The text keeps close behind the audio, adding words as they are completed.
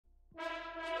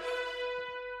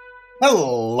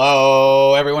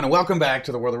Hello, everyone, and welcome back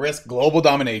to the World of Risk Global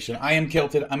Domination. I am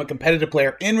Kilted. I'm a competitive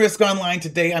player in Risk Online.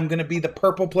 Today, I'm going to be the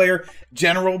purple player,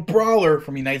 General Brawler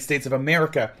from the United States of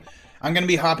America. I'm going to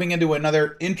be hopping into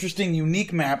another interesting,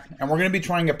 unique map, and we're going to be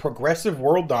trying a progressive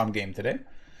World Dom game today.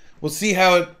 We'll see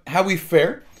how we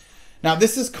fare. Now,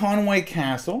 this is Conway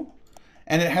Castle,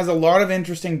 and it has a lot of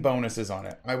interesting bonuses on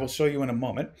it. I will show you in a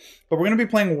moment. But we're going to be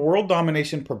playing World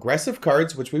Domination progressive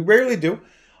cards, which we rarely do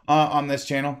on this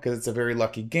channel because it's a very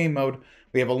lucky game mode.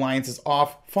 We have alliances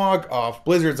off, fog off,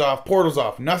 blizzards off, portals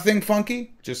off. Nothing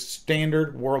funky, just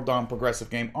standard World Dom progressive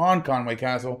game on Conway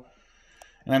Castle.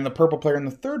 And I'm the purple player in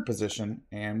the third position,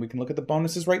 and we can look at the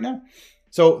bonuses right now.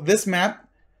 So this map,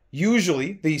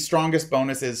 usually the strongest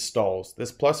bonus is stalls.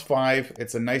 This +5,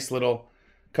 it's a nice little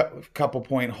couple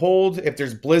point hold. If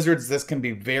there's blizzards, this can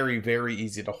be very, very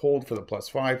easy to hold for the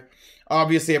 +5.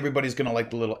 Obviously, everybody's going to like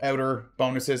the little outer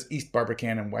bonuses, East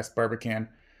Barbican and West Barbican.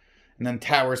 And then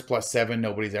towers +7,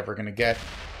 nobody's ever going to get.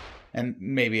 And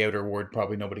maybe outer ward,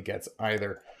 probably nobody gets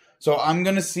either. So I'm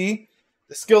going to see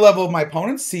the skill level of my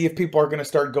opponents, see if people are going to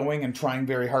start going and trying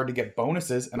very hard to get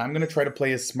bonuses. And I'm going to try to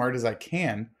play as smart as I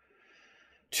can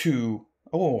to...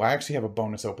 Oh, I actually have a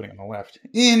bonus opening on the left.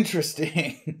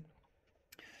 Interesting.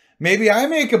 Maybe I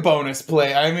make a bonus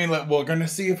play. I mean, we're going to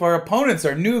see if our opponents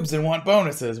are noobs and want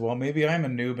bonuses. Well, maybe I'm a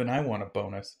noob and I want a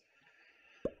bonus.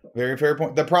 Very fair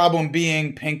point. The problem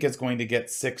being pink is going to get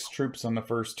 6 troops on the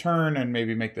first turn and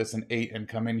maybe make this an 8 and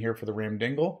come in here for the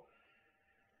ramdingle.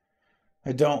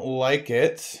 I don't like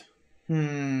it.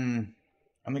 I'm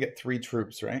going to get 3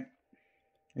 troops, right?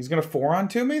 He's going to 4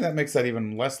 onto me? That makes that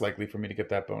even less likely for me to get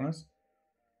that bonus.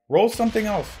 Roll something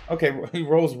else. Okay, he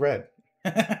rolls red.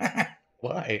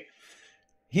 Why?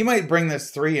 He might bring this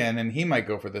 3 in, and he might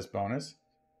go for this bonus.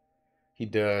 He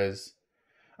does.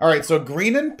 All right, so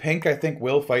green and pink, I think,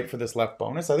 will fight for this left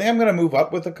bonus. I think I'm going to move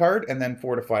up with the card and then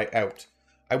fortify out.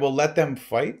 I will let them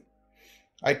fight.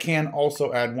 I can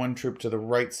also add 1 troop to the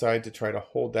right side to try to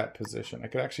hold that position. I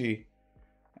could actually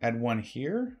add 1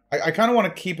 here. I kind of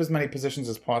want to keep as many positions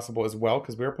as possible as well,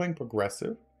 because we are playing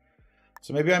progressive.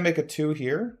 So maybe I make a 2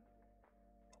 here.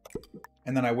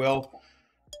 And then I will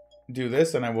do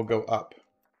this, and I will go up.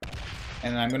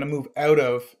 And I'm going to move out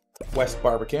of West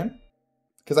Barbican,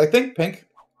 because I think pink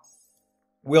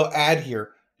will add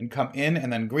here and come in,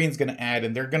 and then green's going to add,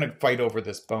 and they're going to fight over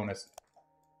this bonus,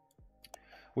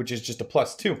 which is just a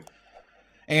 +2.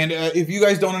 And if you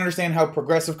guys don't understand how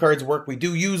progressive cards work, we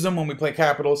do use them when we play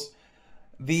capitals.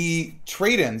 The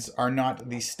trade-ins are not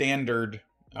the standard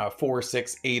 4,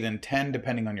 6, 8, and 10,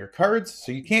 depending on your cards,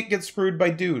 so you can't get screwed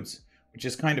by dudes, which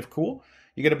is kind of cool.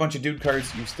 You get a bunch of dude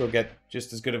cards, you still get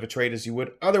just as good of a trade as you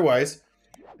would otherwise.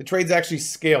 The trades actually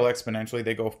scale exponentially.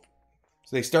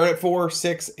 So they start at 4,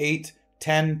 6, 8,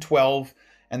 10, 12,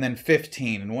 and then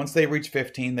 15. And once they reach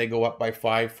 15, they go up by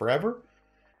 5 forever.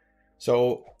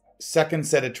 So second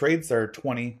set of trades are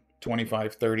 20,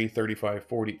 25, 30, 35,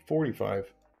 40,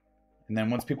 45. And then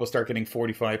once people start getting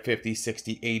 45, 50,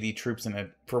 60, 80 troops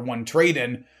for one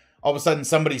trade-in, all of a sudden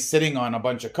somebody's sitting on a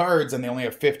bunch of cards and they only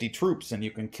have 50 troops, and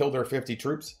you can kill their 50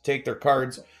 troops, take their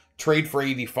cards, trade for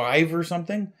 85 or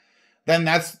something. Then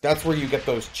that's where you get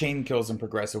those chain kills in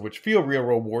progressive, which feel real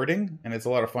rewarding, and it's a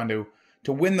lot of fun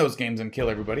to win those games and kill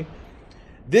everybody.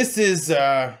 This is,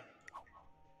 as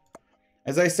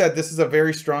I said, this is a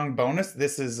very strong bonus.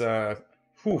 This is, I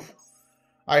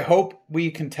hope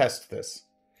we can test this.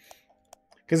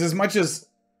 Because as much as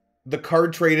the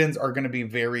card trade-ins are going to be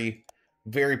very,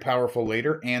 very powerful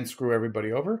later and screw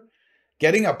everybody over,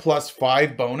 getting a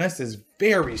 +5 bonus is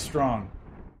very strong.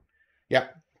 Yeah,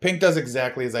 pink does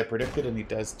exactly as I predicted, and he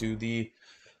does do the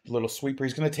little sweeper.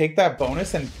 He's going to take that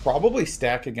bonus and probably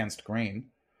stack against green.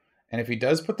 And if he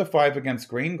does put the 5 against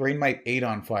green, green might 8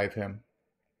 on 5 him.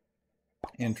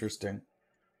 Interesting.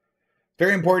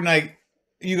 Very important.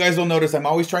 You guys will notice I'm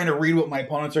always trying to read what my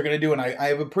opponents are going to do, and I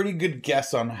have a pretty good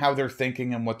guess on how they're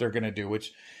thinking and what they're going to do,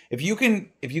 which if you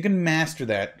can master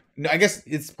that, I guess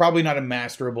it's probably not a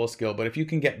masterable skill, but if you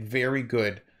can get very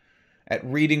good at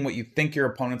reading what you think your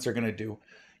opponents are going to do,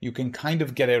 you can kind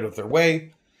of get out of their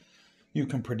way. You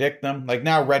can predict them. Like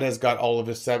now red has got all of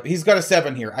his 7. He's got a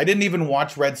 7 here. I didn't even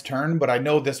watch red's turn, but I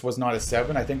know this was not a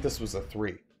 7. I think this was a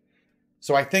 3.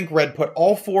 So I think red put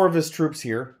all 4 of his troops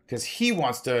here because he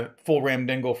wants to full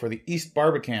ramdingle for the East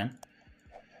Barbican.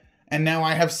 And now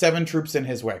I have 7 troops in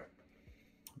his way.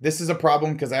 This is a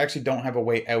problem because I actually don't have a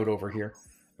way out over here.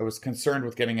 I was concerned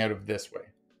with getting out of this way.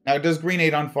 Now, does green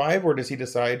 8 on 5, or does he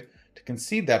decide to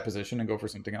concede that position and go for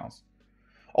something else?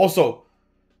 Also,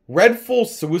 red full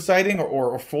suiciding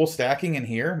or full stacking in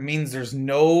here means there's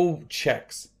no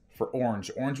checks for orange.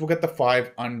 Orange will get the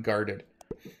 5 unguarded.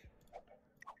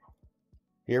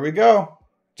 Here we go.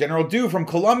 General Do from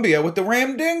Colombia with the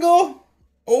Ram Dingle.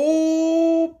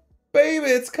 Oh, baby,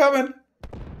 it's coming.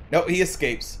 No, he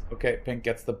escapes. Okay, Pink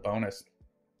gets the bonus.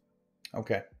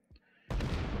 Okay.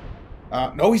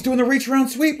 No, he's doing the reach around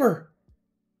sweeper.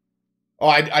 Oh,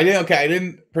 I didn't. Okay, I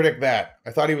didn't predict that.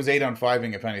 I thought he was 8 on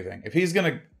 5ing, if anything. If he's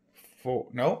gonna,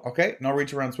 no, okay, no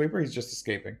reach around sweeper. He's just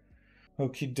escaping.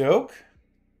 Okie doke.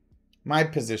 My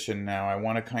position now. I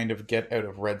want to kind of get out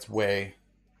of Red's way,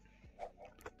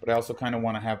 but I also kind of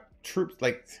want to have troops.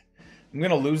 Like, I'm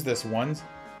gonna lose this one.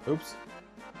 Oops.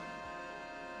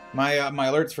 My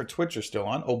alerts for Twitch are still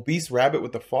on. Obese Rabbit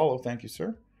with the follow. Thank you,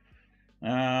 sir.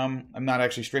 I'm not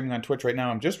actually streaming on Twitch right now.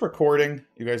 I'm just recording.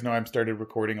 You guys know I've started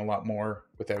recording a lot more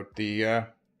without the...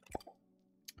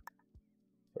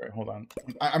 Sorry, hold on.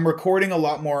 I'm recording a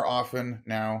lot more often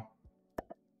now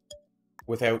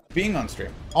without being on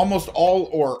stream. Almost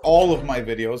all of my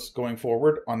videos going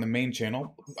forward on the main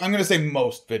channel. I'm going to say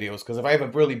most videos, because if I have a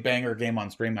really banger game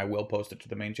on stream, I will post it to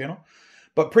the main channel.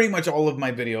 But pretty much all of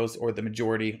my videos, or the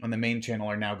majority on the main channel,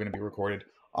 are now going to be recorded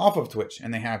off of Twitch,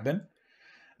 and they have been.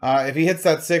 If he hits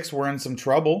that 6, we're in some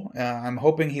trouble. I'm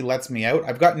hoping he lets me out.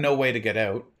 I've got no way to get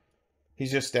out.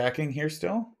 He's just stacking here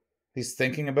still. He's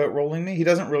thinking about rolling me. He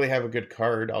doesn't really have a good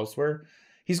card elsewhere.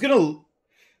 He's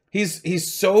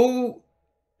so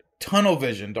tunnel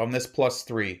visioned on this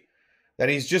 +3 that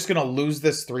he's just gonna lose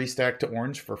this 3 stack to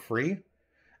orange for free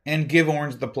and give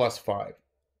orange the +5.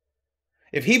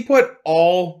 If he put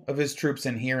all of his troops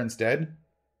in here instead,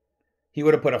 he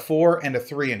would have put a 4 and a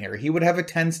 3 in here. He would have a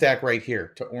 10 stack right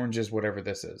here to oranges, whatever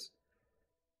this is.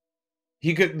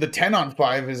 He could, the 10 on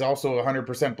 5 is also a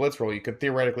 100% blitz roll. You could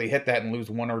theoretically hit that and lose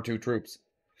 1 or 2 troops.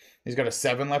 He's got a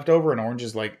 7 left over, and orange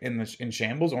is like in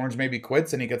shambles. Orange maybe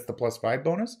quits and he gets the +5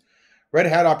 bonus. Red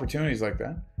had opportunities like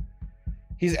that.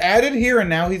 He's added here, and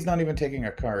now he's not even taking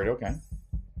a card. Okay.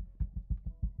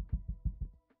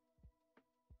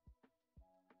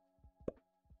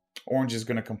 Orange is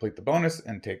going to complete the bonus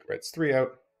and take Red's 3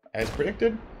 out, as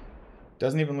predicted.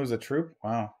 Doesn't even lose a troop.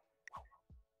 Wow.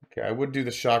 Okay, I would do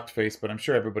the shocked face, but I'm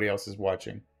sure everybody else is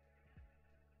watching.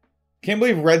 Can't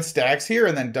believe Red stacks here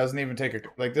and then doesn't even take a...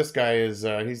 Like, this guy is...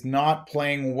 he's not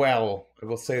playing well. I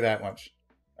will say that much.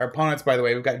 Our opponents, by the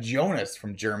way, we've got Jonas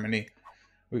from Germany.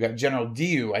 We've got General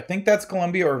Diu. I think that's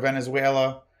Colombia or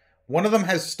Venezuela. One of them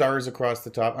has stars across the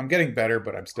top. I'm getting better,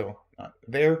 but I'm still not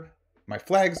there. My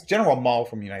flags. General Mall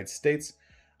from the United States.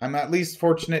 I'm at least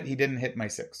fortunate he didn't hit my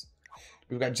 6.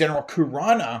 We've got General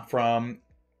Kurana from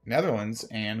Netherlands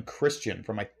and Christian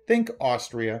from, I think,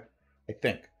 Austria. I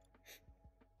think.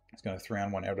 He's going to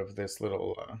 3-on-1 out of this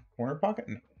little corner pocket.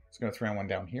 No, he's going to 3-on-1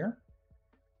 down here.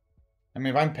 I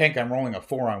mean, if I'm pink, I'm rolling a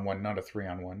 4-on-1, not a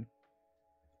 3-on-1.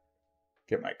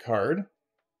 Get my card.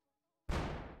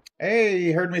 Hey,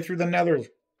 he heard me through the nethers.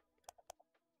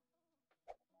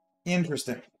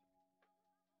 Interesting.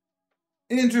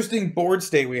 Interesting board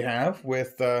state we have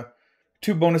with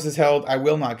 2 bonuses held. I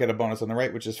will not get a bonus on the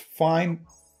right, which is fine.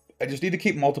 I just need to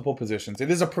keep multiple positions.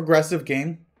 It is a progressive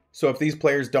game, so if these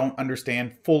players don't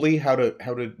understand fully how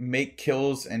to make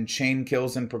kills and chain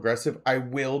kills in progressive, I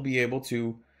will be able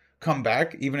to come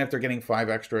back, even if they're getting 5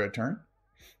 extra a turn.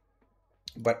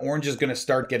 But orange is going to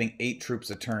start getting 8 troops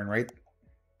a turn, right?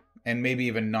 And maybe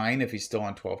even 9 if he's still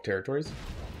on 12 territories.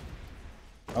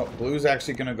 Oh, blue's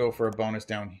actually going to go for a bonus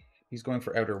down. He's going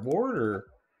for outer ward, or...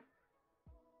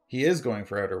 He is going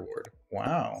for outer ward.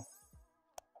 Wow.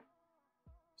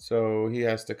 So he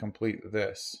has to complete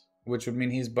this, which would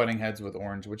mean he's butting heads with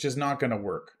orange, which is not going to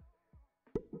work.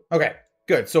 Okay,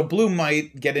 good. So blue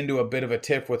might get into a bit of a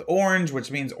tiff with orange,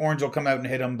 which means orange will come out and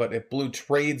hit him, but if blue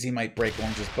trades, he might break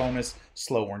orange's bonus,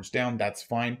 slow orange down. That's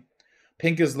fine.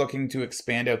 Pink is looking to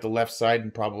expand out the left side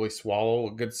and probably swallow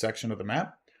a good section of the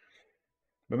map.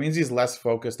 That means he's less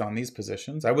focused on these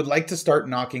positions. I would like to start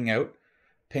knocking out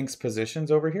Pink's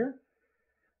positions over here.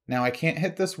 Now I can't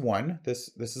hit this one. This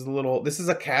is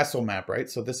a castle map, right?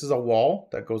 So this is a wall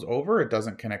that goes over. It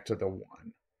doesn't connect to the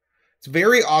one. It's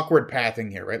very awkward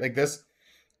pathing here, right? Like this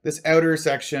outer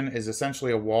section is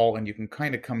essentially a wall, and you can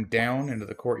kind of come down into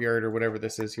the courtyard or whatever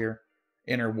this is here.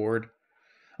 Inner ward.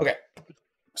 Okay.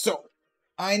 So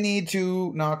I need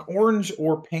to knock orange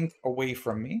or pink away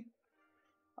from me.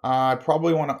 I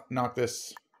probably want to knock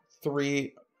this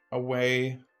 3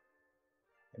 away.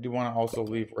 I do want to also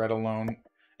leave red alone.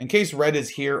 In case red is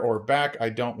here or back, I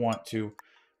don't want to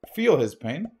feel his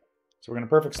pain. So we're going to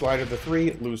perfect slider the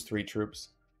 3, lose 3 troops.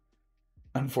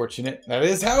 Unfortunate. That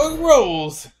is how it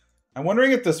rolls. I'm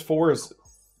wondering if this 4 is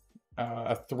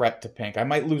a threat to pink. I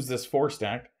might lose this 4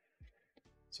 stack.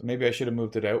 So maybe I should have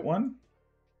moved it out 1.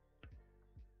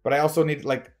 But I also need,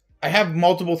 like, I have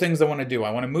multiple things I want to do.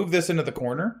 I want to move this into the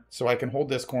corner so I can hold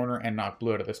this corner and knock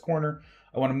blue out of this corner.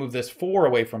 I want to move this 4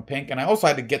 away from pink. And I also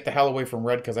had to get the hell away from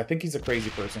red because I think he's a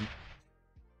crazy person.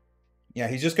 Yeah,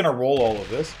 he's just going to roll all of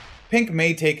this. Pink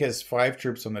may take his 5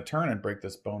 troops on the turn and break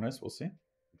this bonus. We'll see.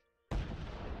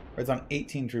 Red's on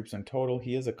 18 troops in total.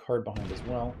 He is a card behind as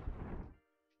well.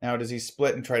 Now, does he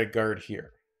split and try to guard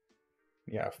here?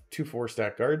 Yeah, 2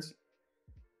 4-stack guards.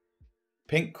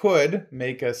 Pink could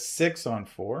make a 6 on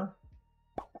 4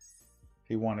 if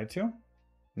he wanted to.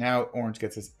 Now orange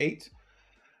gets his 8.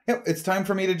 Yep, it's time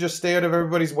for me to just stay out of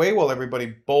everybody's way while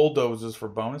everybody bulldozes for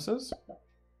bonuses.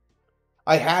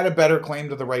 I had a better claim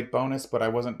to the right bonus, but I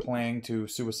wasn't playing to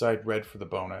suicide red for the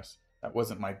bonus. That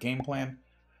wasn't my game plan.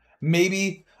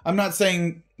 Maybe, I'm not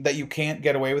saying that you can't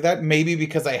get away with that. Maybe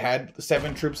because I had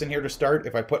 7 troops in here to start,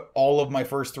 if I put all of my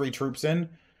first 3 troops in,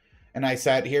 and I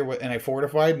sat here with, and I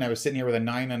fortified, and I was sitting here with a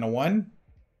 9 and a 1,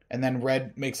 and then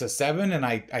red makes a 7, and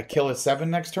I kill a 7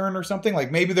 next turn or something.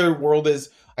 Like, maybe their world is,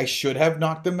 I should have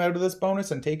knocked them out of this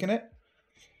bonus and taken it.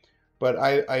 But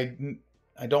I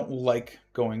don't like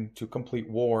going to complete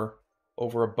war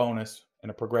over a bonus in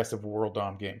a progressive World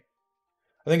Dom game.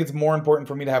 I think it's more important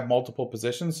for me to have multiple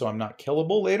positions so I'm not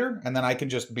killable later, and then I can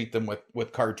just beat them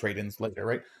with card trade-ins later,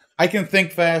 right? I can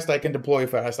think fast, I can deploy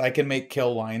fast, I can make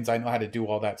kill lines, I know how to do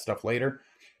all that stuff later,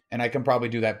 and I can probably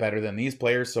do that better than these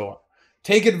players, so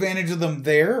take advantage of them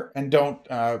there, and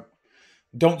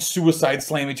don't suicide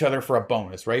slam each other for a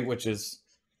bonus, right? Which is,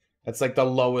 that's like the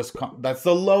lowest,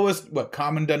 what,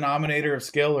 common denominator of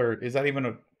skill, or is that even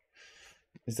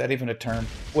a term?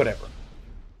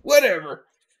 Whatever.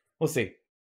 We'll see.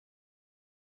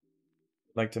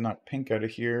 I'd like to knock pink out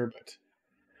of here, but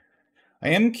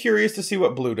I am curious to see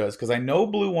what blue does, because I know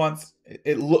blue wants,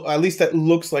 at least that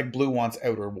looks like blue wants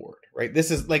outer ward, right? This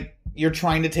is like, you're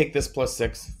trying to take this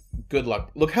 +6. Good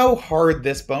luck. Look how hard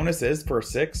this bonus is for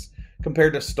 6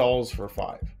 compared to stalls for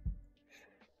 5.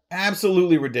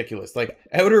 Absolutely ridiculous. Like,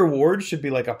 outer ward should be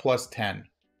like a +10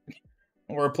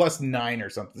 or a +9 or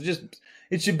something.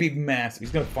 It should be massive.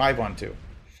 He's going to 5 on 2.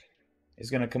 He's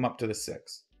going to come up to the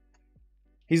 6.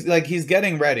 He's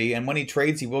getting ready, and when he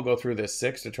trades, he will go through this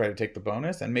 6 to try to take the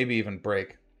bonus, and maybe even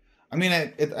break. I mean,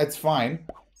 it's fine.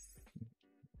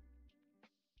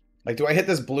 Like, do I hit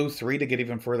this blue 3 to get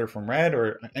even further from red,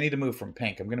 or I need to move from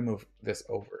pink? I'm going to move this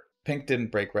over. Pink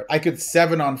didn't break red. I could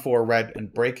 7 on 4 red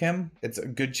and break him. It's a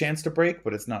good chance to break,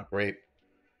 but it's not great.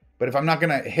 But if I'm not going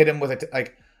to hit him with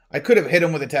like, I could have hit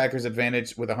him with attacker's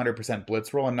advantage with 100%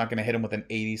 blitz roll. I'm not going to hit him with an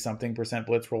 80-something %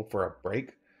 blitz roll for a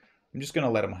break. I'm just going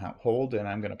to let him hold, and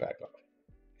I'm going to back off.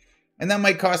 And that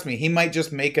might cost me. He might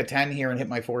just make a 10 here and hit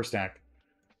my 4-stack.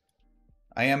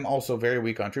 I am also very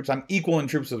weak on troops. I'm equal in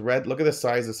troops with red. Look at the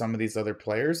size of some of these other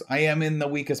players. I am in the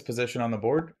weakest position on the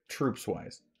board,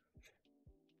 troops-wise.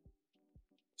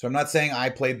 So I'm not saying I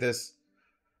played this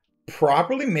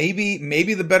properly. Maybe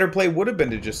the better play would have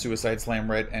been to just suicide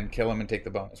slam red and kill him and take the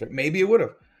bonus. Right? Maybe it would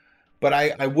have. But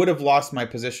I would have lost my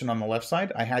position on the left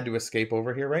side. I had to escape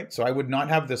over here, right? So I would not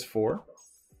have this 4.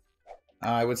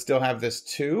 I would still have this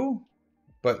 2.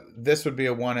 But this would be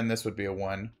a 1 and this would be a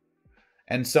 1.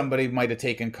 And somebody might have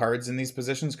taken cards in these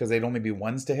positions because they'd only be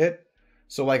 1s to hit.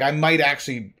 So, like, I might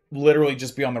actually literally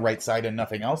just be on the right side and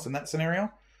nothing else in that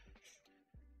scenario.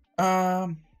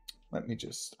 Let me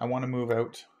just... I want to move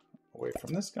out away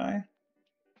from this guy.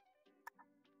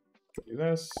 Do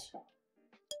this.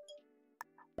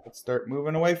 Let's start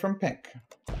moving away from pink.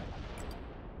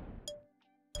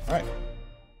 Alright.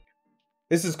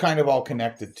 This is kind of all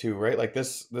connected too, right? Like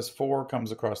this 4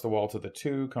 comes across the wall to the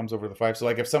 2, comes over the 5. So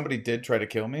like if somebody did try to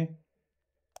kill me...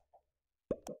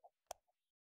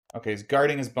 Okay, he's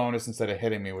guarding his bonus instead of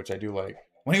hitting me, which I do like.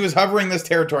 When he was hovering this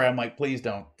territory, I'm like, please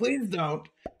don't. Please don't.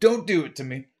 Don't do it to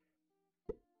me.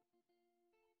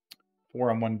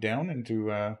 4 on 1 down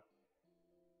into... I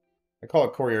call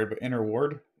it courtyard, but inner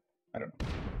ward. I don't know.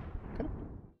 Okay.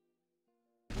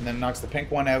 And then knocks the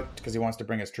pink 1 out because he wants to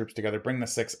bring his troops together. Bring the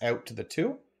 6 out to the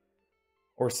 2.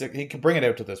 Or 6. He can bring it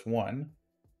out to this 1.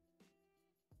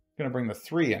 Going to bring the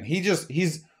 3 in.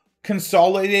 He's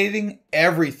consolidating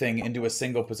everything into a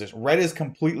single position. Red is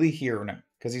completely here now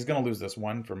because he's going to lose this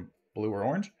 1 from blue or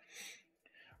orange.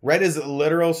 Red is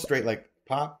literal straight like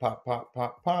pop, pop, pop,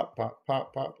 pop, pop, pop,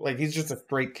 pop, pop. Like he's just a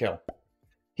straight kill.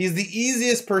 He's the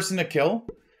easiest person to kill.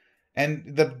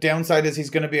 And the downside is he's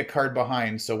going to be a card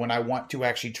behind. So when I want to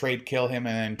actually kill him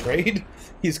and then trade,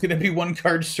 he's going to be 1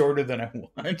 card shorter than I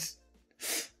want.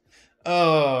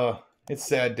 Oh, it's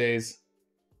sad days.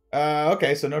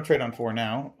 Okay, so no trade on 4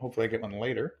 now. Hopefully I get one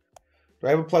later. Do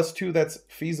I have a +2 that's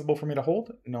feasible for me to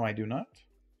hold? No, I do not.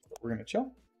 We're going to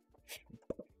chill.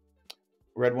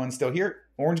 Red one's still here.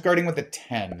 Orange guarding with a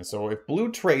 10. So if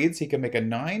blue trades, he can make a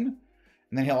 9. And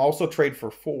then he'll also trade for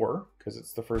 4, because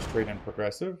it's the first trade in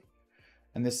progressive.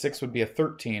 And this 6 would be a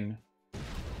 13.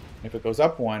 If it goes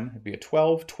up 1, it'd be a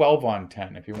 12. 12 on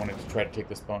 10 if you wanted to try to take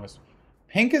this bonus.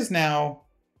 Pink is now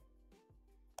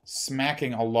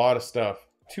smacking a lot of stuff.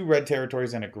 2 red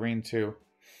territories and a green 2.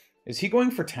 Is he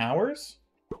going for towers?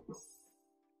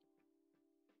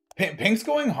 Pink's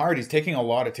going hard. He's taking a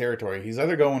lot of territory. He's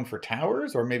either going for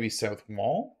towers or maybe south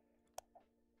wall.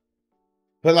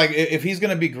 But, like, if he's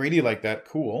going to be greedy like that,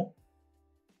 cool.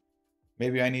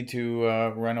 Maybe I need to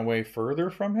run away further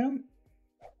from him.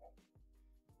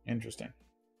 Interesting.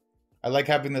 I like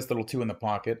having this little 2 in the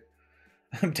pocket.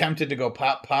 I'm tempted to go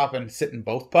pop, pop, and sit in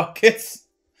both pockets.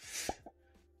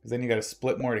 Because then you got to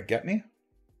split more to get me.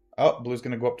 Oh, blue's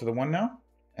going to go up to the 1 now.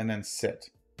 And then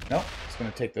sit. Nope, he's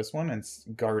going to take this one and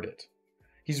guard it.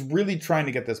 He's really trying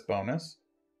to get this bonus.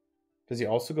 Does he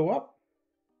also go up?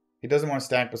 He doesn't want to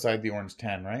stack beside the orange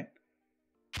 10, right?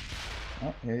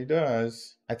 Oh, here he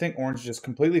does. I think orange just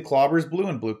completely clobbers blue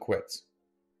and blue quits.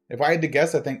 If I had to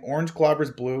guess, I think orange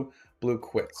clobbers blue, blue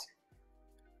quits.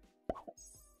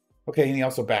 Okay, and he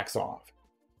also backs off.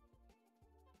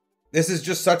 This is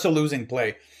just such a losing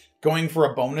play. Going for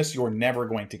a bonus you're never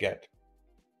going to get.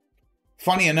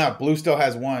 Funny enough, blue still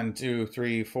has 1, 2,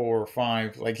 3, 4,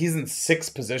 5. Like, he's in 6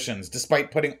 positions.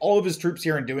 Despite putting all of his troops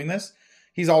here and doing this,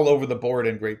 he's all over the board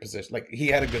in great position. Like, he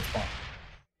had a good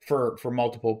spot for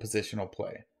multiple positional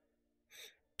play.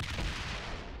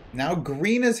 Now,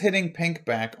 green is hitting pink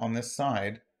back on this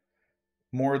side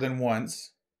more than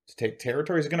once to take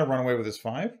territory. He's going to run away with his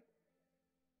 5.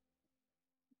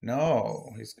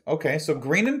 No. He's okay, so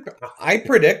green and... I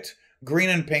predict green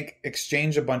and pink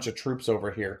exchange a bunch of troops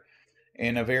over here.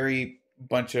 In a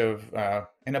bunch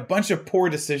of poor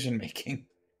decision making.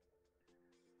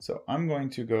 So I'm going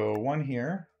to go 1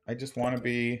 here. I just want to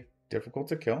be difficult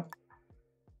to kill.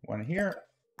 1 here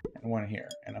and 1 here.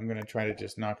 And I'm going to try to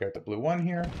just knock out the blue 1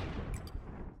 here. And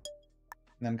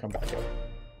then come back out.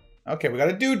 Okay, we got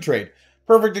a dude trade.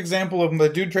 Perfect example of the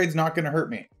dude trade's not going to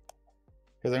hurt me.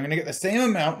 Because I'm going to get the same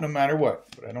amount no matter what.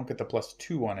 But I don't get the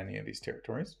 +2 on any of these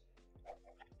territories.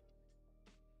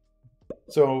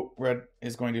 So red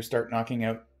is going to start knocking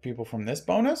out people from this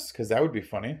bonus, because that would be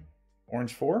funny.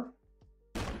 Orange 4.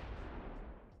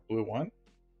 Blue 1.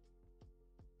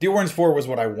 The orange 4 was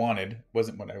what I wanted,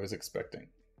 wasn't what I was expecting.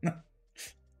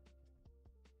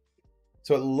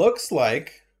 So it looks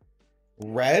like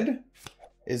red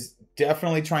is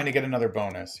definitely trying to get another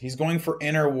bonus. He's going for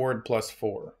inner ward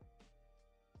 +4.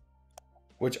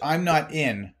 Which I'm not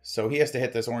in, so he has to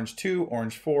hit this orange 2,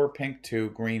 orange 4, pink 2,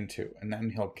 green 2, and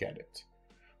then he'll get it.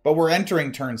 But we're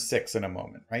entering turn 6 in a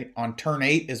moment, right? On turn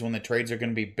 8 is when the trades are going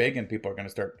to be big and people are going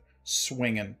to start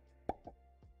swinging.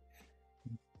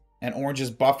 And orange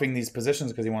is buffing these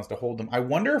positions because he wants to hold them. I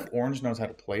wonder if orange knows how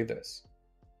to play this.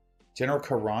 General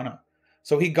Karana.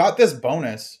 So he got this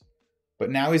bonus,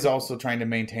 but now he's also trying to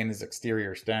maintain his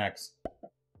exterior stacks.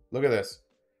 Look at this.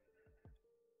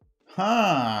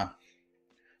 Huh.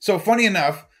 So funny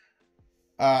enough,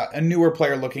 a newer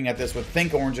player looking at this would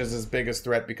think orange is his biggest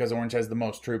threat because orange has the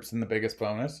most troops and the biggest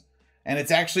bonus. And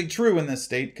it's actually true in this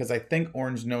state because I think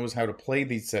orange knows how to play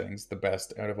these settings the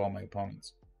best out of all my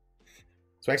opponents.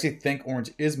 So I actually think orange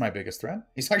is my biggest threat.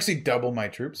 He's actually double my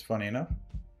troops, funny enough.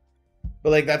 But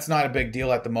like, that's not a big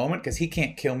deal at the moment because he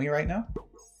can't kill me right now.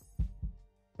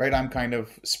 Right, I'm kind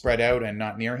of spread out and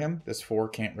not near him. This 4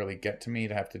 can't really get to me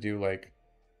to have to do like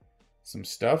some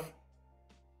stuff.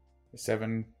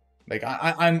 7... Like,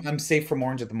 I'm safe from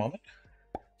orange at the moment.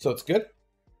 So it's good.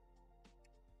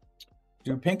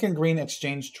 Do pink and green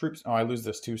exchange troops? Oh, I lose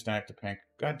this 2 stack to pink.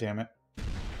 God damn it.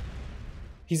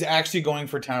 He's actually going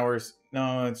for towers.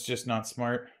 No, it's just not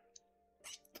smart.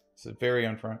 This is very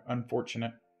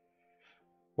unfortunate.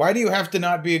 Why do you have to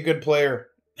not be a good player?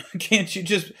 Can't you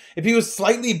just... If he was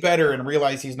slightly better and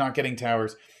realize he's not getting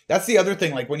towers. That's the other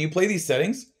thing. Like, when you play these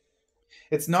settings...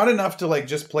 It's not enough to like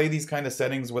just play these kind of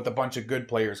settings with a bunch of good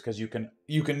players because you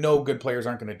can know good players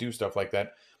aren't going to do stuff like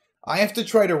that. I have to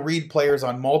try to read players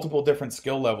on multiple different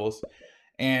skill levels,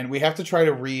 and we have to try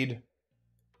to read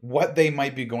what they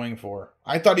might be going for.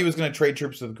 I thought he was going to trade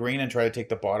troops with green and try to take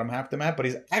the bottom half of the map, but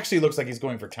he actually looks like he's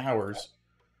going for towers,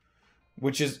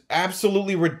 which is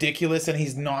absolutely ridiculous, and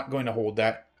he's not going to hold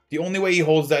that. The only way he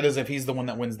holds that is if he's the one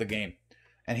that wins the game,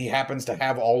 and he happens to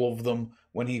have all of them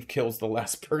when he kills the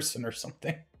last person or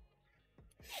something.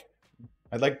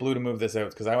 I'd like blue to move this out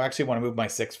because I actually want to move my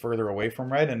 6 further away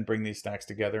from red and bring these stacks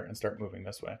together and start moving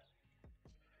this way.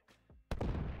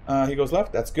 He goes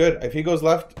left. That's good. If he goes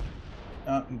left,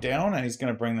 down, and he's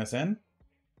going to bring this in.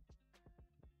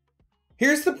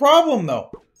 Here's the problem,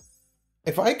 though.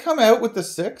 If I come out with the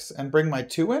 6 and bring my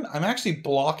 2 in, I'm actually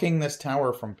blocking this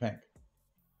tower from pink.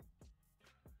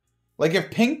 Like,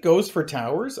 if pink goes for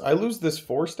towers, I lose this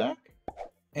 4 stack.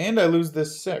 And I lose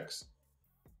this 6.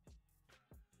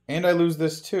 And I lose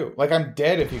this 2. Like, I'm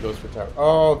dead if he goes for towers.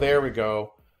 Oh, there we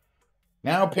go.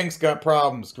 Now pink's got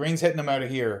problems. Green's hitting him out of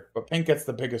here. But pink gets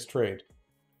the biggest trade.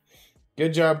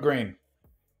 Good job, green.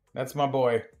 That's my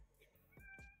boy.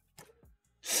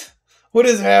 What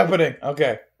is happening?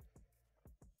 Okay.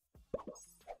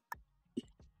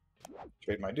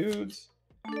 Trade my dudes.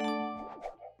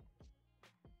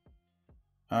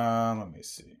 Let me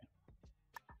see.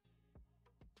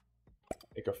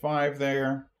 Take a 5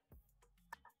 there.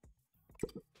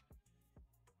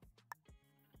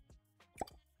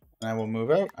 And I will move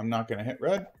out. I'm not going to hit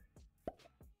red.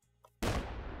 I'm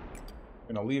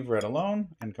going to leave red alone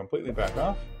and completely back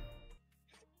off.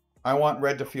 I want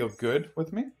red to feel good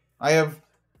with me. I have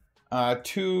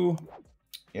two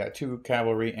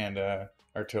cavalry and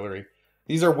artillery.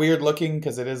 These are weird looking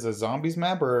because it is a zombies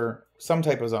map or some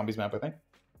type of zombies map, I think.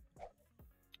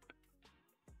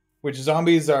 Which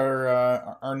zombies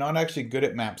are not actually good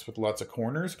at maps with lots of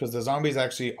corners because the zombies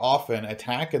actually often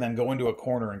attack and then go into a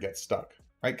corner and get stuck.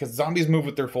 Right? Because zombies move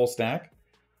with their full stack.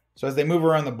 So as they move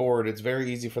around the board, it's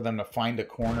very easy for them to find a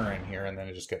corner in here and then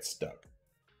it just gets stuck.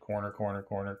 Corner, corner,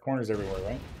 corner. Corners everywhere,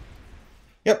 right?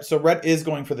 Yep, so red is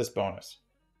going for this bonus.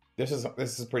 This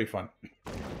is pretty fun.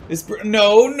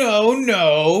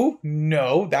 No,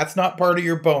 that's not part of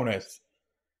your bonus.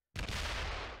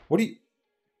 What do you...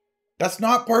 That's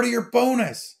not part of your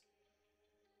bonus.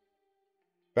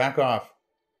 Back off.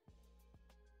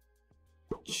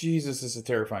 Jesus, this is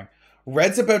terrifying.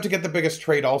 Red's about to get the biggest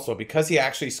trade also. Because he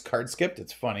actually card skipped,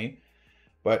 it's funny.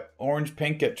 But orange,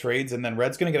 pink get trades, and then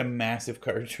red's going to get a massive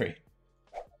card trade.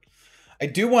 I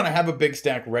do want to have a big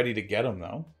stack ready to get him,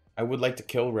 though. I would like to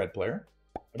kill red player.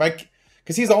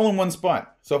 Because he's all in one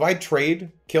spot. So if I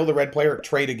trade, kill the red player,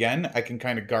 trade again, I can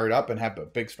kind of guard up and have a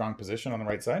big, strong position on the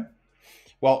right side.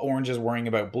 While orange is worrying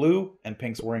about blue, and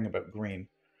pink's worrying about green.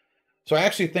 So I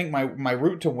actually think my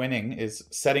route to winning is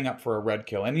setting up for a red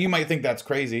kill. And you might think that's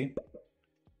crazy.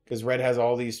 Because red has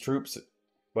all these troops,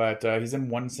 but he's in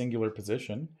one singular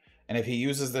position. And if he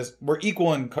uses this... We're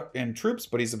equal in troops,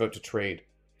 but he's about to trade.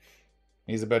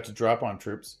 He's about to drop on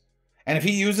troops. And if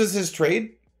he uses his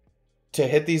trade to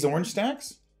hit these orange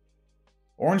stacks,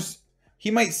 orange...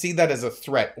 He might see that as a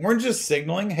threat. Orange is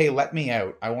signaling, hey, let me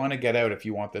out. I want to get out if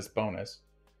you want this bonus.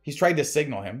 He's tried to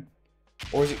signal him.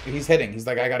 Or he's hitting. He's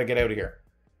like, I got to get out of here.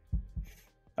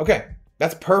 Okay,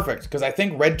 that's perfect. Because I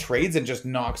think red trades and just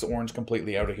knocks orange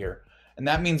completely out of here. And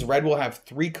that means red will have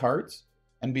 3 cards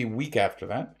and be weak after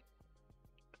that.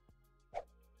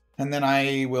 And then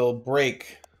I will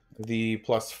break the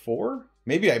 +4.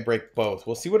 Maybe I break both.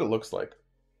 We'll see what it looks like.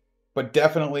 But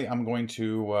definitely I'm going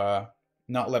to...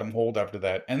 not let him hold after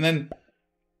that. And then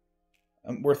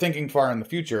we're thinking far in the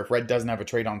future. If red doesn't have a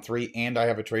trade on 3 and I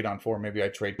have a trade on 4, maybe I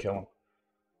trade kill him.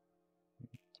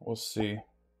 We'll see.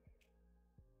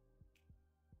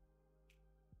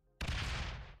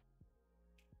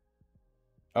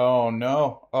 Oh,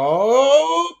 no.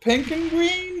 Oh, pink and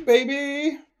green,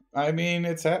 baby. I mean,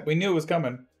 we knew it was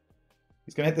coming.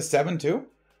 He's going to hit the 7 too?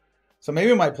 So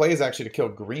maybe my play is actually to kill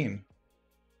green.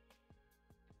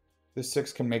 This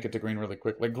 6 can make it to green really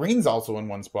quick. Like, green's also in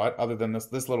one spot, other than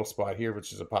this little spot here,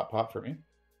 which is a pop for me.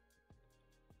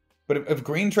 But if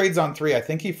green trades on 3, I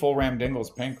think he full ram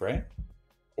dingles pink, right?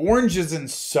 Orange is in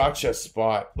such a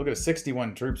spot. Look at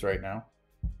 61 troops right now.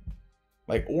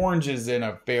 Like, orange is in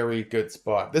a very good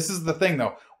spot. This is the thing,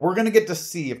 though. We're going to get to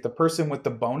see if the person with the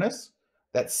bonus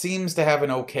that seems to have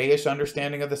an okay-ish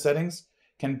understanding of the settings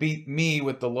can beat me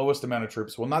with the lowest amount of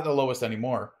troops. Well, not the lowest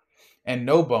anymore. And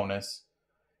no bonus.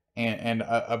 And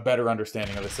a better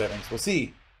understanding of the settings. We'll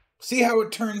see. See how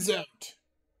it turns out.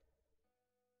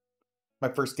 My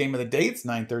first game of the day, it's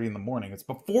 9:30 in the morning. It's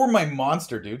before my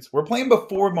monster, dudes. We're playing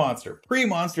before monster.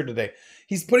 Pre-monster today.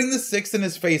 He's putting the 6 in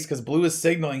his face because blue is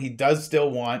signaling he does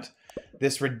still want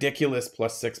this ridiculous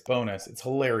 +6 bonus. It's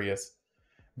hilarious.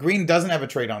 Green doesn't have a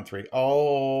trade on 3.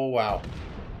 Oh, wow.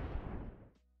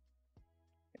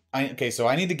 Okay, so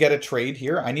I need to get a trade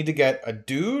here. I need to get a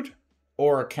dude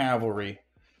or a cavalry.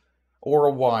 Or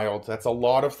a wild. That's a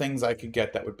lot of things I could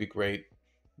get that would be great.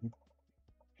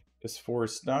 This 4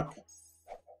 is stuck.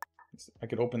 I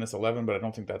could open this 11, but I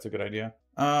don't think that's a good idea.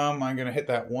 I'm going to hit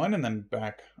that 1 and then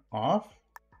back off.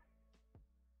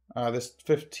 This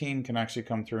 15 can actually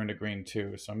come through into green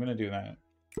too, so I'm going to do that.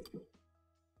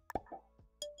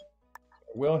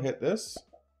 We'll hit this.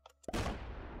 And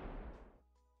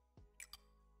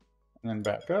then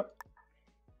back up.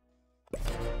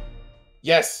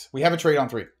 Yes, we have a trade on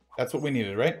 3. That's what we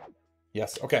needed, right?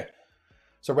 Yes, okay.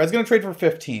 So red's going to trade for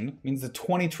 15. Means the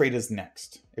 20 trade is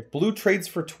next. If blue trades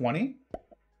for 20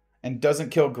 and doesn't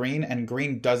kill green and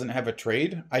green doesn't have a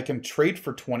trade, I can trade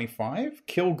for 25,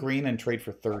 kill green, and trade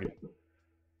for 30.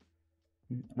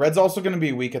 Red's also going to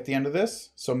be weak at the end of this,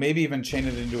 so maybe even chain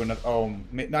it into another... Oh,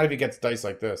 not if he gets dice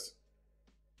like this.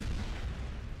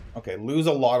 Okay, lose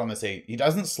a lot on this 8. He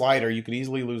doesn't slide, or you could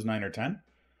easily lose 9 or 10.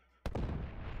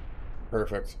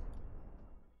 Perfect.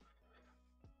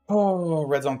 Oh,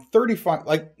 red's on 35.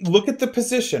 Like, look at the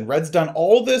position. Red's done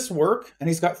all this work, and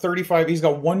he's got 35. He's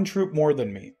got 1 troop more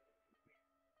than me.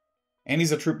 And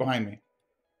he's a troop behind me.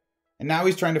 And now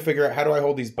he's trying to figure out, how do I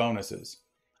hold these bonuses?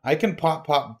 I can pop,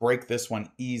 pop, break this one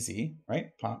easy,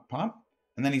 right? Pop, pop.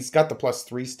 And then he's got the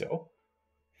 +3 still.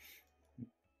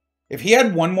 If he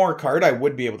had 1 more card, I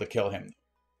would be able to kill him.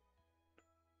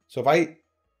 So if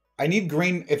I need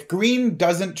green. If green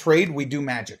doesn't trade, we do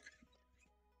magic.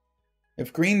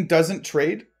 If green doesn't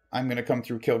trade, I'm going to come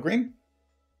through, kill green.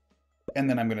 And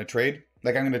then I'm going to trade.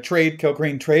 Like, I'm going to trade, kill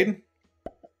green, trade.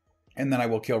 And then I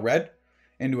will kill red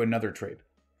into another trade.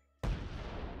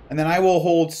 And then I will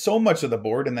hold so much of the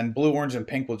board, and then blue, orange, and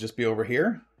pink will just be over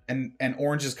here. And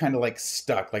orange is kind of like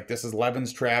stuck. Like, this is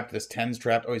 11's trapped, this 10's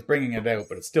trapped. Oh, he's bringing it out,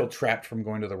 but it's still trapped from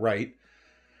going to the right.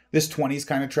 This 20's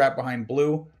kind of trapped behind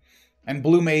blue. And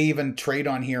blue may even trade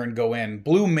on here and go in.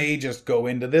 Blue may just go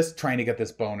into this, trying to get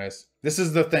this bonus. This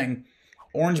is the thing.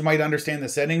 Orange might understand the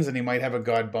settings, and he might have a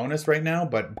god bonus right now,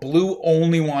 but blue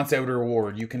only wants outer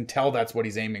ward. You can tell that's what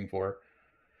he's aiming for.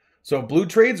 So if blue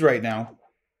trades right now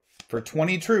for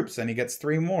 20 troops, and he gets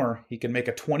 3 more, he can make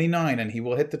a 29, and he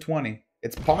will hit the 20.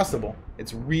 It's possible.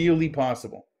 It's really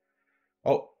possible.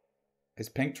 Oh, is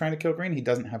pink trying to kill green? He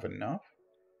doesn't have enough.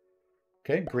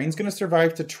 Okay, green's going to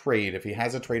survive to trade if he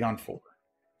has a trade on 4.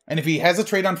 And if he has a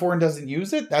trade on 4 and doesn't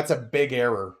use it, that's a big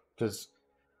error. Because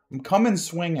I'm coming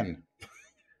swinging.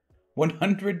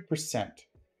 100%.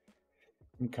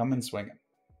 I'm coming swinging.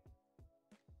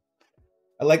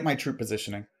 I like my troop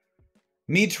positioning.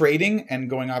 Me trading and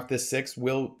going off this 6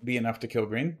 will be enough to kill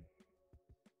green.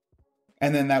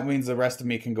 And then that means the rest of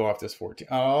me can go off this 14.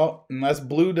 Oh, unless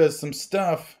blue does some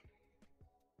stuff.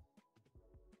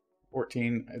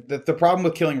 14. The problem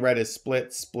with killing red is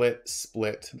split, split,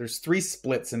 split. There's 3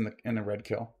 splits in the red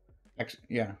kill. Actually,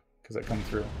 yeah, because I come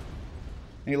through.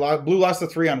 And blue lost a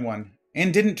 3 on 1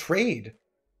 and didn't trade.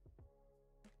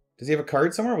 Does he have a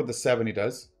card somewhere? With the 7 he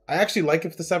does. I actually like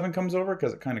if the 7 comes over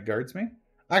because it kind of guards me.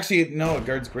 Actually, no, it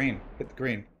guards green. Hit the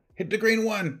green. Hit the green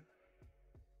 1.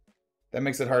 That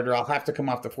makes it harder. I'll have to come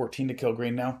off the 14 to kill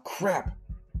green now. Crap.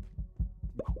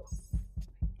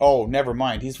 Oh, never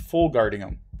mind. He's full guarding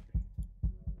him.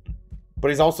 But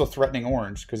he's also threatening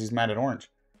orange because he's mad at orange.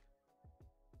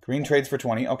 Green trades for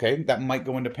 20. Okay, that might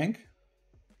go into pink.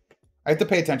 I have to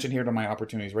pay attention here to my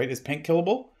opportunities, right? Is pink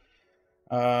killable?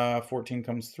 14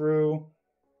 comes through.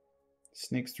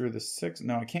 Sneaks through the 6.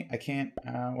 No, I can't.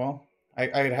 Well,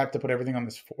 I'd have to put everything on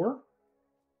this 4.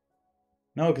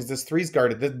 No, because this 3's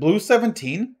guarded. This blue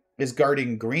 17 is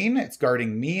guarding green. It's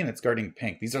guarding me, and it's guarding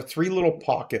pink. These are 3 little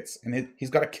pockets, and he's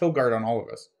got a kill guard on all of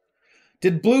us.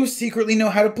 Did blue secretly know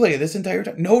how to play this entire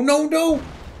time? No, no, no!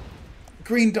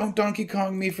 Green, don't Donkey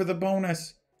Kong me for the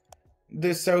bonus.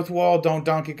 This south wall, don't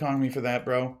Donkey Kong me for that,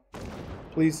 bro.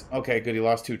 Please. Okay, good. He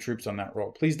lost 2 troops on that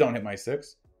roll. Please don't hit my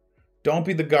 6. Don't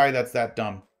be the guy that's that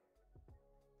dumb.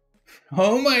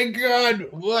 Oh my god!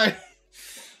 What?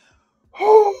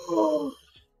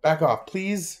 Back off.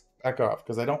 Please back off,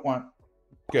 because I don't want...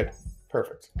 Good.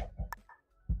 Perfect.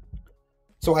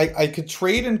 So I could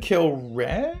trade and kill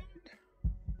red?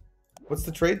 What's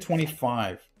the trade?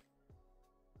 25.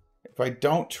 If I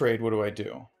don't trade, what do I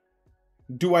do?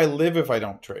 Do I live if I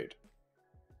don't trade?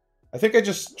 I think I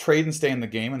just trade and stay in the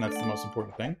game, and that's the most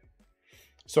important thing.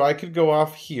 So I could go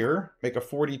off here, make a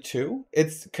 42.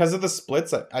 It's because of the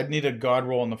splits. I'd need a god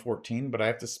roll on the 14, but I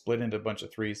have to split into a bunch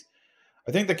of 3s.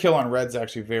 I think the kill on red's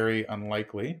actually very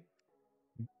unlikely.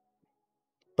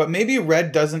 But maybe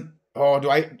red doesn't... Oh,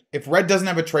 if red doesn't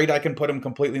have a trade, I can put him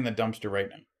completely in the dumpster right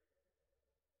now.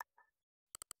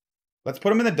 Let's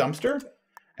put him in the dumpster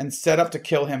and set up to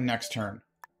kill him next turn.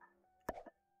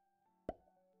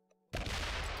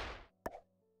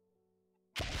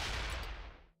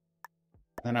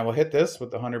 Then I will hit this with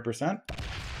the 100%.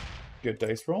 Good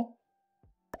dice roll.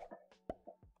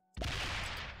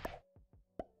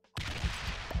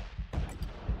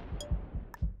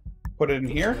 Put it in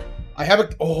here. I have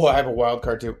a wild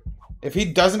card too. If he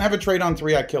doesn't have a trade on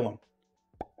 3, I kill him.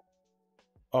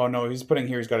 Oh no, he's putting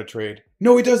here, he's got a trade.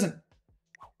 No, he doesn't.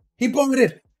 He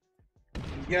vomited.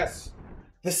 Yes.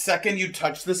 The second you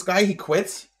touch this guy, he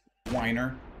quits.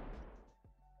 Whiner.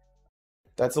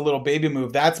 That's a little baby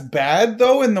move. That's bad,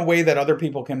 though, in the way that other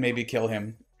people can maybe kill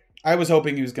him. I was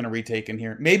hoping he was going to retake in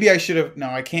here. Maybe I should have... No,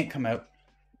 I can't come out.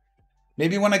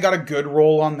 Maybe when I got a good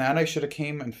roll on that, I should have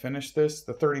came and finished this.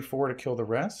 The 34 to kill the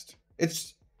rest.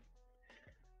 It's...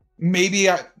 Maybe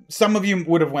some of you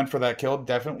would have went for that kill,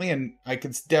 definitely. And I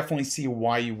could definitely see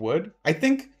why you would. I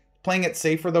think playing it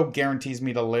safer, though, guarantees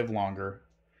me to live longer.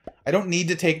 I don't need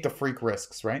to take the freak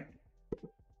risks, right?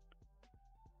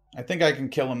 I think I can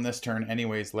kill him this turn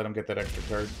anyways. Let him get that extra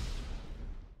card.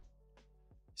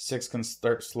 6 can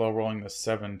start slow rolling the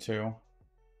 7 too.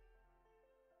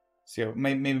 See,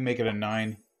 maybe make it a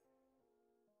 9.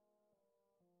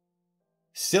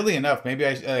 Silly enough. Maybe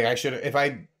I should have. If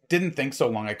I didn't think so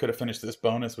long, I could have finished this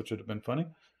bonus, which would have been funny.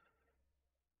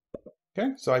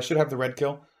 Okay, so I should have the red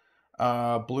kill.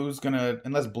 Blue's gonna,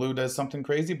 unless blue does something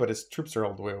crazy, but his troops are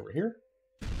all the way over here.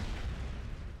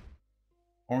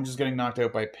 Orange is getting knocked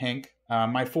out by pink.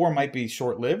 My 4 might be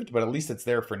short-lived, but at least it's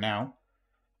there for now.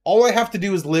 All I have to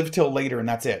do is live till later, and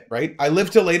that's it, right? I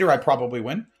live till later, I probably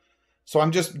win. So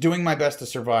I'm just doing my best to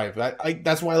survive.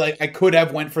 That's why, like, I could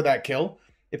have went for that kill.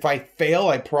 If I fail,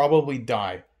 I probably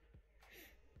die.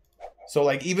 So,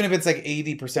 like, even if it's like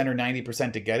 80% or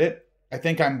 90% to get it, I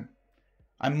think I'm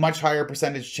much higher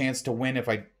percentage chance to win if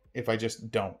I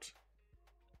just don't.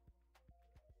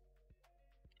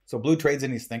 So blue trades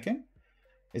and he's thinking.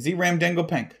 Is he Ramdingle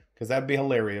pink? Because that'd be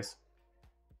hilarious.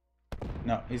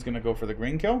 No, he's going to go for the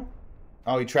green kill.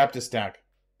 Oh, he trapped his stack.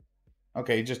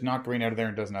 Okay, he just knocked green out of there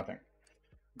and does nothing.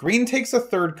 Green takes a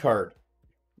 3rd card.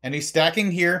 And he's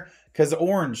stacking here because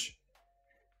orange.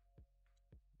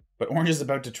 But orange is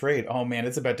about to trade. Oh, man,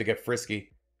 it's about to get frisky.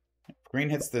 If green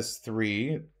hits this 3,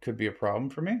 it could be a problem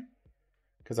for me.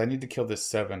 Because I need to kill this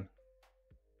 7.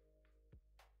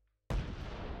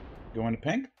 Going to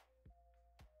pink.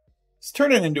 It's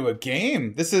turning into a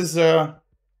game. This is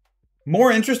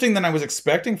more interesting than I was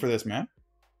expecting for this, man.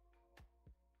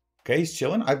 Okay, he's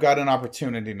chilling. I've got an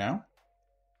opportunity now.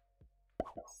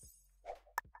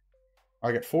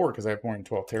 I get 4 because I have more than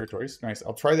 12 territories. Nice.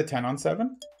 I'll try the 10 on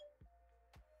 7.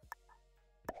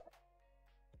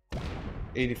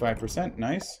 85%.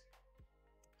 Nice.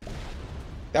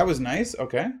 That was nice.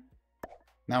 Okay.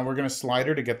 Now we're going to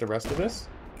slider to get the rest of this.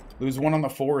 Lose 1 on the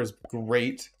 4 is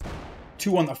great.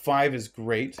 2 on the 5 is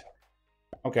great.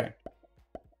 Okay.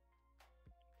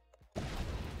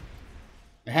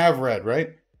 I have red,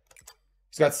 right?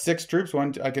 He's got 6 troops.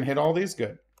 One, I can hit all these.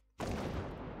 Good.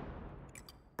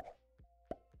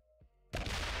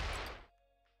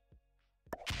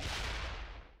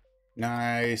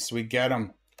 Nice. We get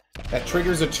him. That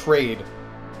triggers a trade.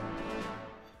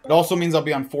 It also means I'll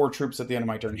be on 4 troops at the end of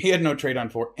my turn. He had no trade on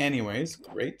 4 anyways.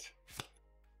 Great.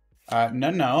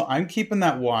 No. I'm keeping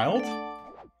that wild.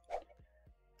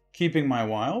 Keeping my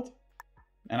wild.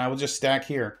 And I will just stack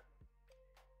here.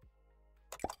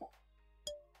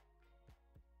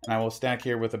 And I will stack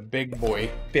here with a big boy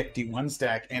 51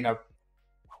 stack and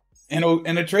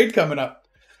a trade coming up.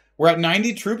 We're at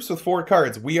 90 troops with 4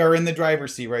 cards. We are in the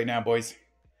driver's seat right now, boys.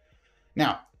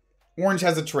 Now, orange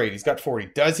has a trade. He's got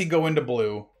 40. Does he go into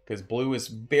blue? Because blue is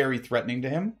very threatening to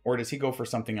him. Or does he go for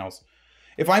something else?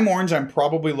 If I'm orange, I'm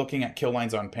probably looking at kill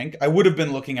lines on pink. I would have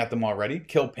been looking at them already.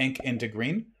 Kill pink into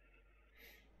green.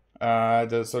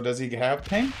 So does he have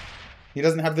pink? He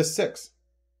doesn't have this 6.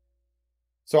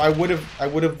 So I would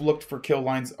have looked for kill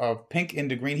lines of pink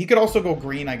into green. He could also go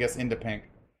green, I guess, into pink.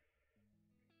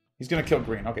 He's going to kill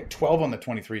green. Okay, 12 on the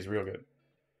 23 is real good.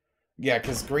 Yeah,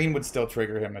 because green would still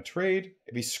trigger him a trade.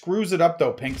 If he screws it up,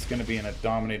 though, pink's going to be in a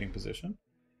dominating position.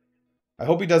 I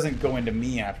hope he doesn't go into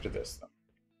me after this, though.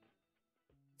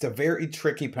 It's a very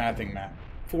tricky pathing map.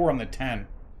 4 on the 10.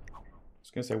 I was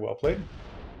going to say well played.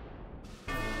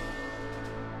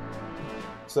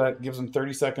 So that gives him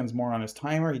 30 seconds more on his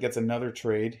timer. He gets another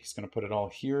trade. He's going to put it all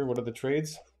here. What are the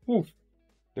trades? Ooh,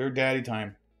 they're daddy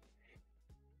time.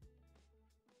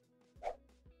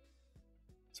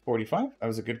 It's 45. That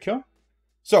was a good kill.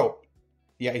 So,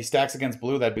 yeah, he stacks against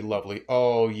blue. That'd be lovely.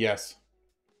 Oh, yes.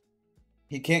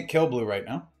 He can't kill blue right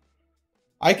now.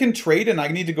 I can trade, and I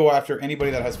need to go after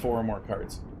anybody that has 4 or more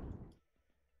cards.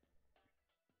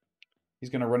 He's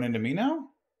going to run into me now.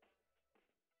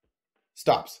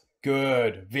 Stops.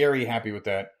 Good. Very happy with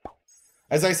that.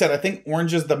 As I said, I think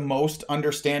orange is the most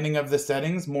understanding of the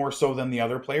settings, more so than the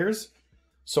other players.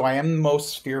 So I am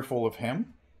most fearful of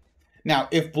him. Now,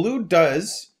 if blue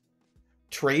does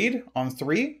trade on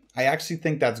 3, I actually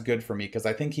think that's good for me, because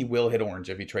I think he will hit orange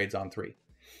if he trades on 3.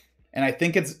 And I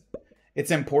think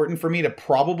it's important for me to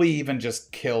probably even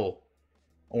just kill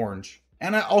orange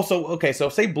And I also, okay, so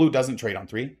say blue doesn't trade on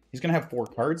 3. He's going to have 4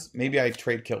 cards. Maybe I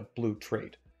trade kill blue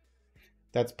trade.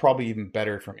 That's probably even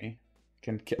better for me.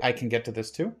 I can get to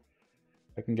this too.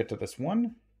 I can get to this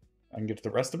one. I can get to the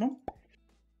rest of them.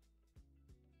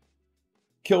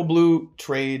 Kill blue,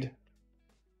 trade,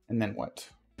 and then what?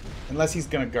 Unless he's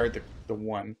going to guard the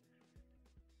 1.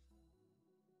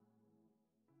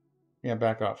 Yeah,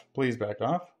 back off. Please back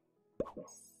off.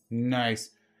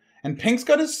 Nice. And pink's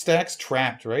got his stacks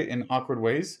trapped, right? In awkward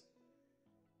ways.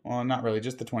 Well, not really.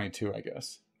 Just the 22, I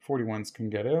guess. 41s can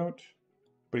get out.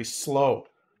 But he's slow.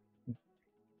 I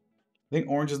think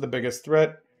orange is the biggest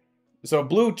threat. So if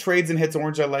blue trades and hits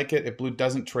orange, I like it. If blue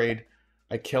doesn't trade,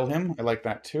 I kill him. I like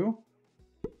that too.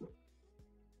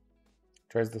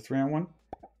 Tries the 3-on-1.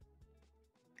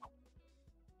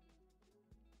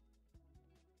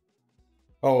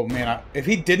 Oh man, if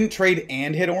he didn't trade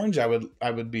and hit orange, I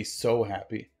would be so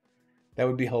happy. That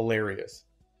would be hilarious.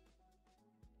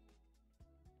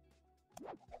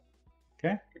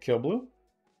 Okay, kill blue.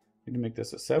 Need to make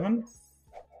this a 7.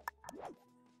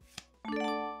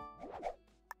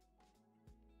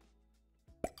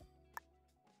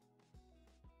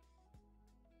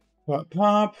 Pop,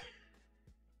 pop.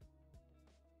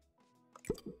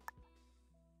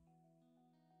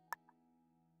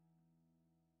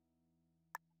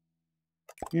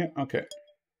 Yeah, okay.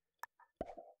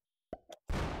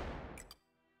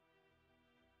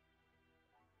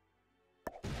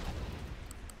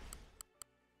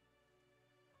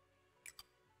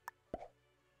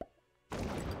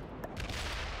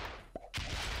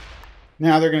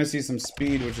 Now they're going to see some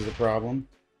speed, which is a problem.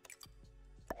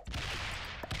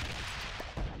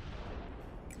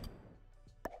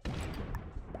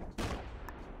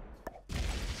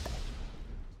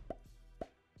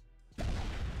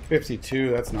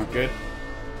 $52, that's not good.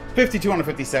 52 on a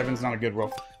 57 is not a good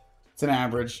roll. It's an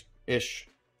average-ish.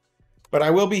 But I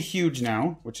will be huge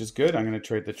now, which is good. I'm going to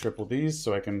trade the triple these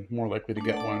so I can more likely to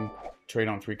get one trade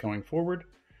on 3 going forward.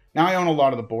 Now I own a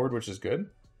lot of the board, which is good.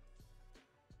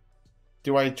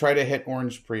 Do I try to hit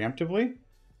orange preemptively?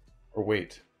 Or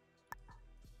wait?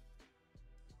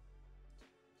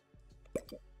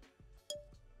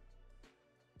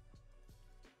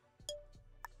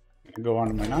 I go on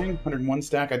to my 101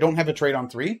 stack. I don't have a trade on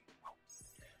 3.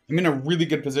 I'm in a really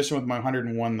good position with my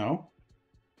 101 though.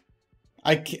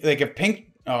 Like if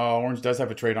pink, orange does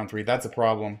have a trade on 3. That's a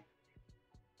problem.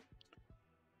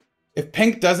 If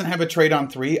pink doesn't have a trade on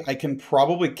 3, I can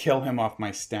probably kill him off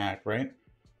my stack, right?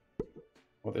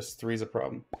 Well, this 3 is a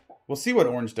problem. We'll see what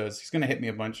orange does. He's going to hit me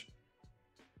a bunch.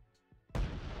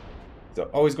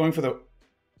 So, oh, he's going for the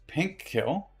pink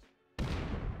kill.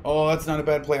 Oh, that's not a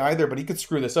bad play either, but he could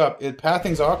screw this up.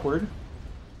 Pathing's awkward.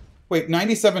 Wait,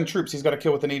 97 troops he's got to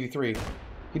kill with an 83.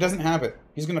 He doesn't have it.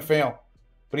 He's going to fail.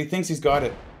 But he thinks he's got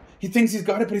it. He thinks he's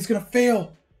got it, but he's going to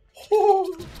fail.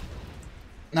 Oh.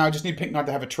 Now I just need pink not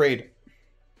to have a trade.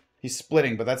 He's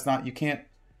splitting, but that's not... You can't...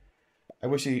 I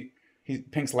wish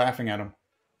Pink's laughing at him.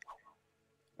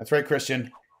 That's right,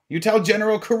 Christian. You tell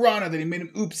General Karana that he made him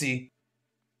oopsie.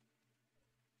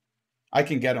 I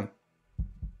can get him.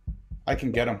 I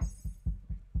can get him.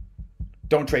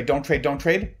 Don't trade, don't trade, don't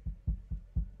trade.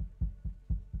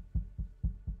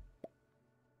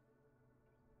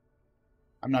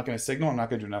 I'm not going to signal. I'm not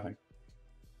going to do nothing.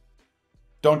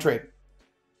 Don't trade.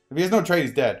 If he has no trade,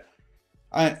 he's dead.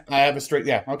 I have a straight...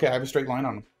 Yeah, okay, I have a straight line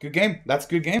on him. Good game. That's a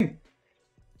good game.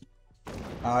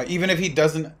 Even if he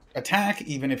doesn't attack,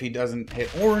 even if he doesn't hit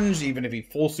orange, even if he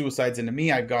full suicides into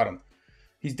me, I've got him.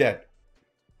 He's dead.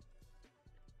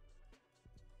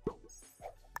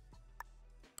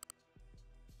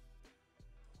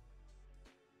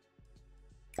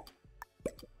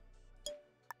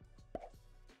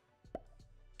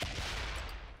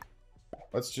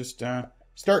 Let's just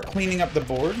start cleaning up the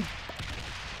board.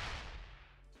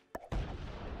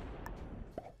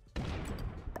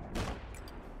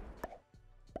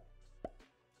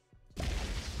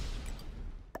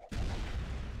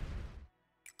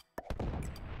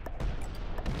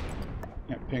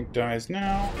 Yeah, pink dies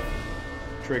now.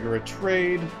 Trigger a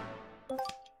trade.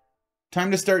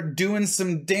 Time to start doing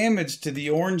some damage to the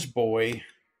orange boy.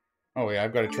 Oh yeah,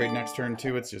 I've got a trade next turn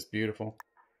too. It's just beautiful.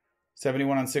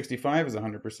 71 on 65 is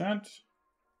 100%.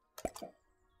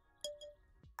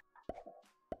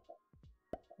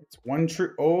 It's one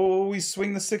true. Oh, we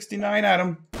swing the 69 at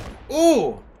him.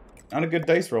 Ooh! Not a good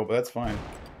dice roll, but that's fine.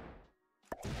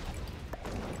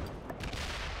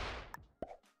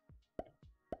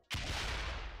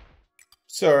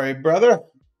 Sorry, brother.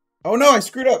 Oh no, I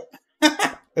screwed up.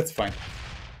 That's fine.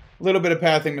 A little bit of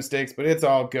pathing mistakes, but it's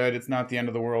all good. It's not the end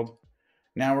of the world.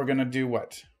 Now we're going to do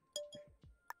what?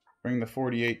 Bring the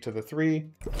 48 to the 3.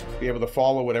 Be able to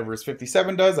follow whatever his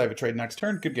 57 does. I have a trade next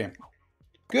turn. Good game.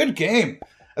 Good game.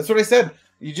 That's what I said.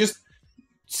 You just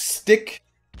stick,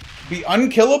 be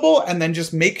unkillable, and then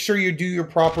just make sure you do your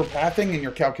proper pathing and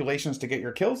your calculations to get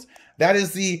your kills. That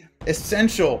is the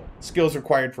essential skills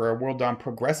required for a World Dom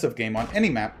progressive game on any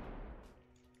map.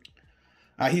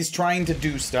 He's trying to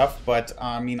do stuff, but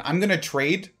I mean, I'm going to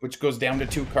trade, which goes down to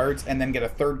 2 cards, and then get a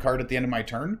 3rd card at the end of my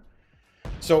turn.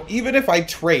 So even if I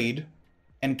trade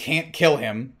and can't kill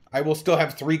him, I will still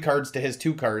have 3 cards to his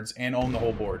 2 cards and own the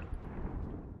whole board.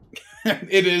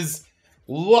 It is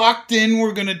locked in.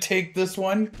 We're going to take this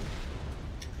one.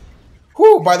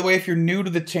 Whew, by the way, if you're new to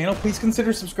the channel, please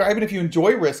consider subscribing if you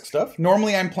enjoy Risk stuff.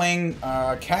 Normally I'm playing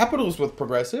Capitals with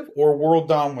Progressive or World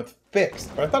Dom with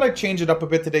Fixed. But I thought I'd change it up a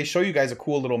bit today, show you guys a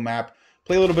cool little map,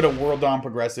 play a little bit of World Dom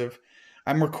Progressive.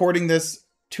 I'm recording this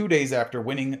 2 days after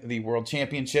winning the World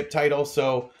Championship title,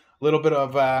 so a little bit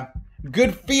of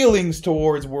good feelings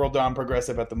towards World Dom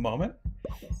Progressive at the moment.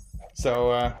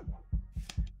 So,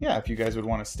 yeah, if you guys would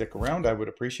want to stick around, I would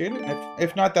appreciate it.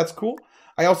 If not, that's cool.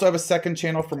 I also have a second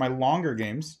channel for my longer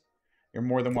games. You're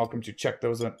more than welcome to check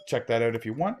that out if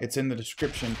you want. It's in the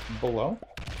description below.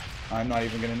 I'm not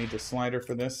even going to need a slider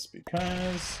for this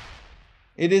because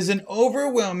it is an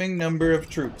overwhelming number of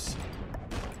troops.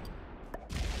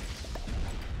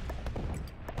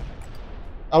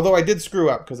 Although I did screw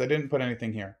up because I didn't put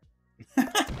anything here.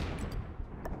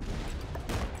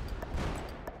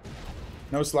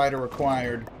 No slider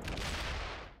required.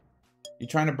 You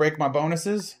trying to break my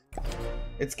bonuses?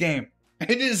 It's game.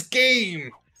 It is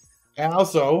game! I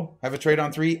also have a trade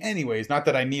on 3 anyways. Not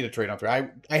that I need a trade on 3.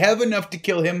 I have enough to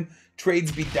kill him.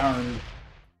 Trades be darned.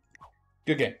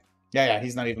 Good game. Yeah,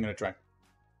 he's not even going to try.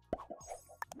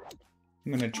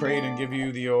 I'm going to trade and give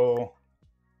you the old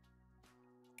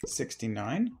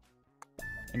 69.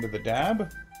 Into the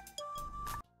dab.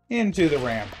 Into the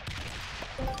ram.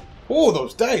 Oh,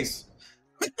 those dice!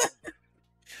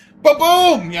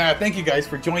 Ba-boom! Yeah, thank you guys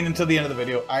for joining until the end of the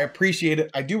video. I appreciate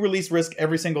it. I do release Risk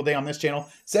every single day on this channel,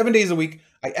 7 days a week.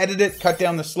 I edit it, cut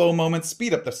down the slow moments,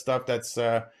 speed up the stuff that's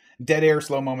dead air,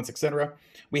 slow moments, etc.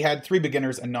 We had 3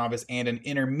 beginners, a novice, and an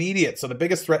intermediate. So the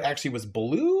biggest threat actually was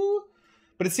blue,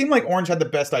 but it seemed like orange had the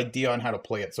best idea on how to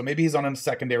play it. So maybe he's on a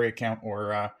secondary account,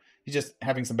 or he's just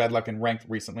having some bad luck in ranked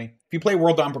recently. If you play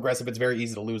World Dom Progressive, it's very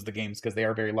easy to lose the games because they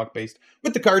are very luck-based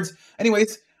with the cards.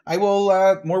 Anyways, I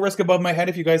will more Risk above my head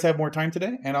if you guys have more time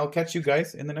today, and I'll catch you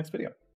guys in the next video.